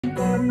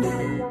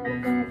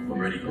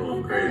Already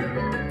going crazy.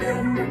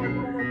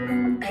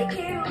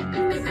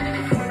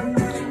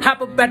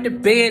 Hop up out the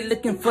bed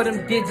looking for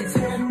them digits.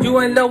 You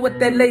in love with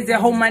that lazy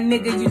hoe, my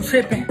nigga, you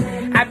trippin'.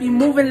 I be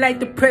moving like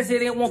the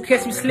president, won't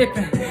catch me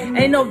slipping.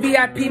 Ain't no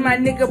VIP, my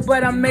nigga,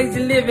 but I'm major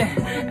living.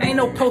 Ain't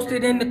no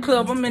posted in the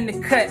club, I'm in the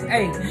cut,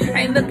 ayy.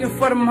 Ain't looking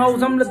for them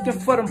hoes, I'm looking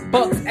for them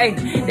bucks,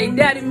 ayy. They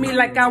doubted me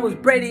like I was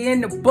Brady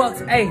in the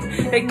Bucks,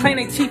 ayy. They claim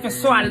they chiefin',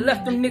 so I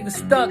left them niggas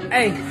stuck,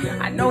 ayy.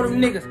 I know them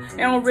niggas,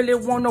 they don't really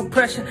want no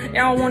pressure. They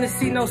don't wanna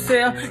see no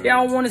sale, they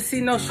don't wanna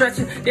see no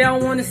stretcher. They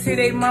don't wanna see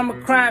they mama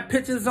crying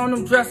pictures on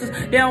them dressers.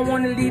 They don't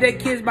wanna leave their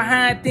kids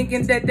behind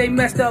thinking that they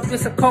messed up.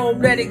 It's a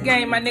cold-blooded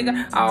game, my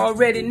nigga, I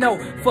already know.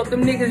 Fuck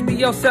them niggas, be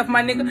yourself,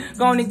 my nigga.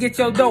 Go on and get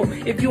your dough.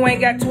 If you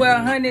ain't got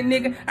 1200,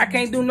 nigga, I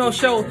can't do no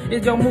show.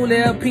 It's your Mula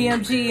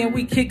LPMG and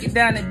we kick it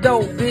down the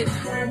door, bitch.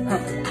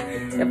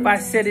 If I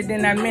said it,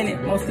 then I meant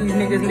it. Most of these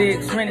niggas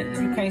lyrics rented.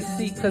 You can't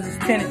see cause it's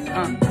tenant.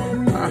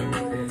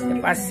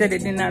 If I said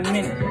it, then I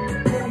meant it.